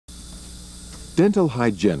Dental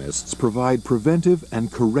hygienists provide preventive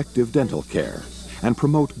and corrective dental care and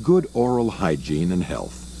promote good oral hygiene and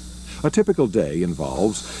health. A typical day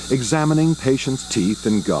involves examining patients' teeth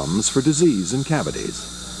and gums for disease and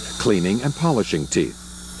cavities, cleaning and polishing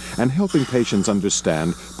teeth, and helping patients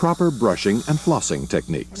understand proper brushing and flossing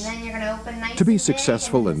techniques. To be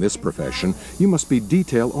successful in this profession, you must be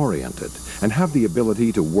detail-oriented and have the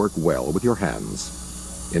ability to work well with your hands.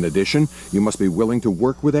 In addition, you must be willing to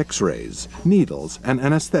work with X-rays, needles, and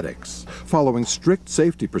anesthetics, following strict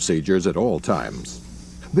safety procedures at all times.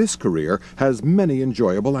 This career has many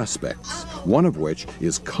enjoyable aspects, one of which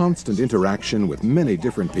is constant interaction with many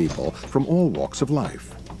different people from all walks of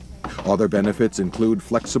life. Other benefits include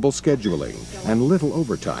flexible scheduling and little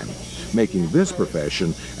overtime, making this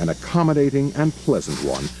profession an accommodating and pleasant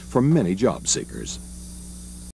one for many job seekers.